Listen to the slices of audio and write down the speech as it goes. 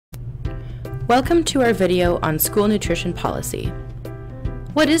Welcome to our video on school nutrition policy.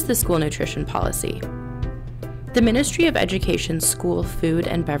 What is the school nutrition policy? The Ministry of Education's school food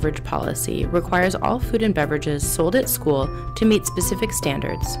and beverage policy requires all food and beverages sold at school to meet specific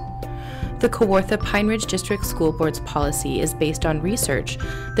standards. The Kawartha-Pine Ridge District School Board's policy is based on research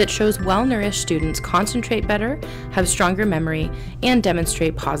that shows well-nourished students concentrate better, have stronger memory, and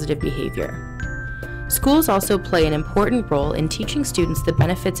demonstrate positive behavior. Schools also play an important role in teaching students the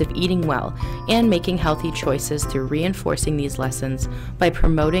benefits of eating well and making healthy choices through reinforcing these lessons by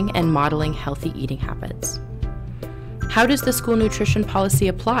promoting and modeling healthy eating habits. How does the school nutrition policy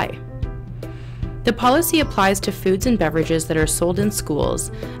apply? The policy applies to foods and beverages that are sold in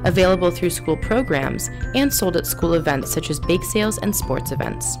schools, available through school programs, and sold at school events such as bake sales and sports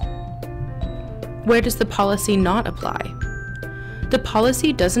events. Where does the policy not apply? The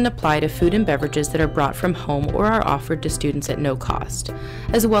policy doesn't apply to food and beverages that are brought from home or are offered to students at no cost,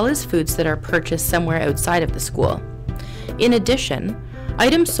 as well as foods that are purchased somewhere outside of the school. In addition,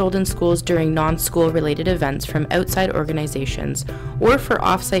 items sold in schools during non-school related events from outside organizations or for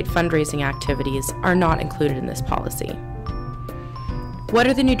off-site fundraising activities are not included in this policy. What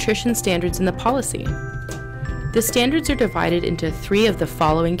are the nutrition standards in the policy? The standards are divided into three of the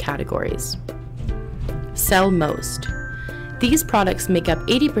following categories. Sell most. These products make up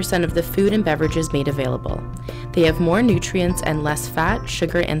 80% of the food and beverages made available. They have more nutrients and less fat,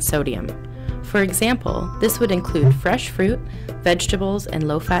 sugar, and sodium. For example, this would include fresh fruit, vegetables, and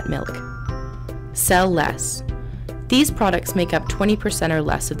low-fat milk. Sell less. These products make up 20% or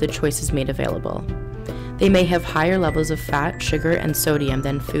less of the choices made available. They may have higher levels of fat, sugar, and sodium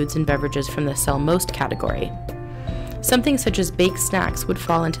than foods and beverages from the sell most category. Something such as baked snacks would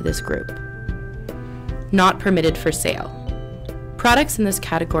fall into this group. Not permitted for sale. Products in this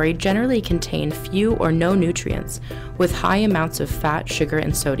category generally contain few or no nutrients, with high amounts of fat, sugar,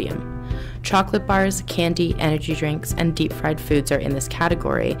 and sodium. Chocolate bars, candy, energy drinks, and deep-fried foods are in this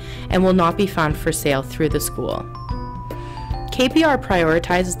category and will not be found for sale through the school. KPR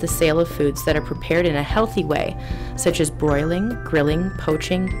prioritizes the sale of foods that are prepared in a healthy way, such as broiling, grilling,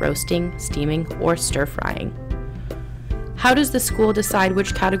 poaching, roasting, steaming, or stir-frying. How does the school decide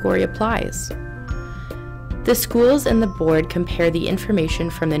which category applies? The schools and the board compare the information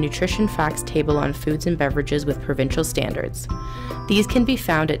from the Nutrition Facts table on foods and beverages with provincial standards. These can be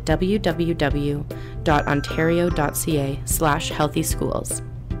found at www.ontario.ca/healthyschools.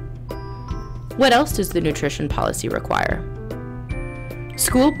 What else does the nutrition policy require?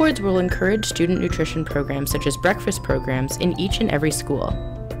 School boards will encourage student nutrition programs such as breakfast programs in each and every school.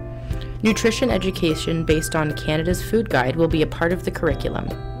 Nutrition education based on Canada's Food Guide will be a part of the curriculum.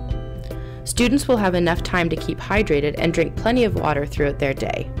 Students will have enough time to keep hydrated and drink plenty of water throughout their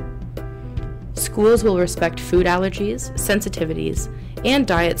day. Schools will respect food allergies, sensitivities, and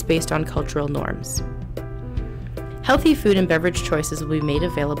diets based on cultural norms. Healthy food and beverage choices will be made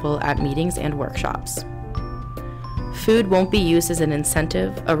available at meetings and workshops. Food won't be used as an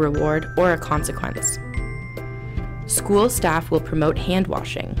incentive, a reward, or a consequence. School staff will promote hand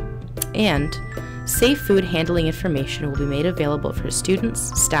washing, and safe food handling information will be made available for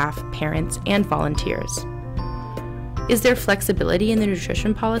students, staff, parents, and volunteers. Is there flexibility in the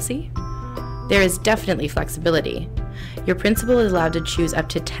nutrition policy? There is definitely flexibility. Your principal is allowed to choose up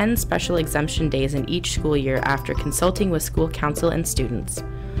to 10 special exemption days in each school year after consulting with school council and students.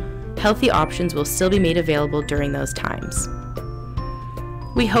 Healthy options will still be made available during those times.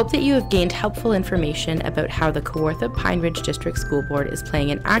 We hope that you have gained helpful information about how the Kawartha-Pine Ridge District School Board is playing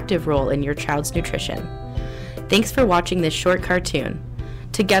an active role in your child's nutrition. Thanks for watching this short cartoon.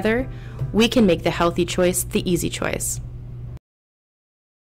 Together, we can make the healthy choice the easy choice.